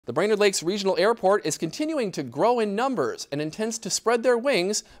The Brainerd Lakes Regional Airport is continuing to grow in numbers and intends to spread their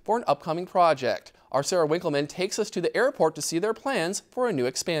wings for an upcoming project. Our Sarah Winkleman takes us to the airport to see their plans for a new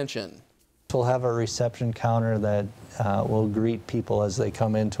expansion. We'll have a reception counter that will greet people as they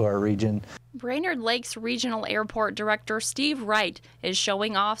come into our region. Brainerd Lakes Regional Airport Director Steve Wright is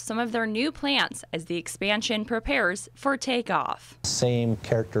showing off some of their new plans as the expansion prepares for takeoff. Same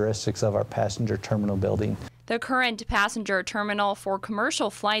characteristics of our passenger terminal building. The current passenger terminal for commercial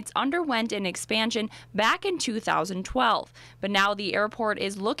flights underwent an expansion back in 2012, but now the airport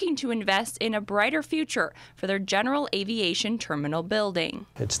is looking to invest in a brighter future for their general aviation terminal building.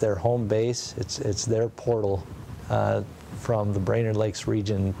 It's their home base, it's their portal from the Brainerd Lakes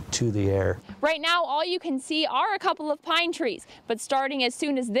region to the air. Right now, all you can see are a couple of pine trees, but starting as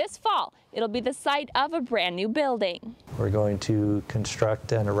soon as this fall, it'll be the site of a brand new building. We're going to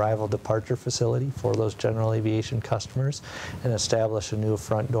construct an arrival departure facility for those general aviation customers and establish a new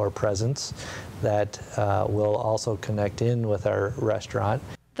front door presence that will also connect in with our restaurant.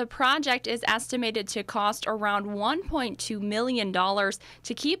 The project is estimated to cost around $1.2 million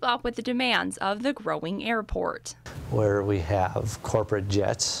to keep up with the demands of the growing airport. Where we have corporate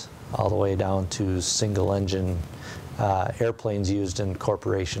jets all the way down to single-engine airplanes used in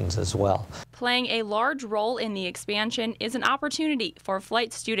corporations as well. Playing a large role in the expansion is an opportunity for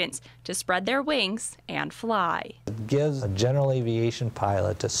flight students to spread their wings and fly. It gives a general aviation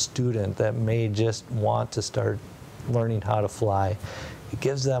pilot, a student that may just want to start learning how to fly, it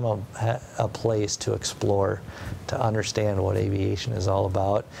gives them a place to explore, to understand what aviation is all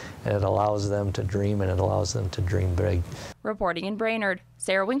about, and it allows them to dream, and it allows them to dream big. Reporting in Brainerd,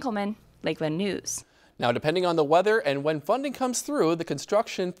 Sarah Winkleman, Lakeland News. Now, depending on the weather and when funding comes through, the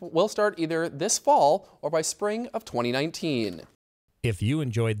construction will start either this fall or by spring of 2019. If you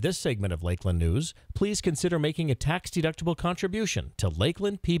enjoyed this segment of Lakeland News, please consider making a tax-deductible contribution to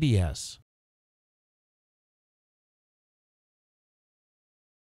Lakeland PBS.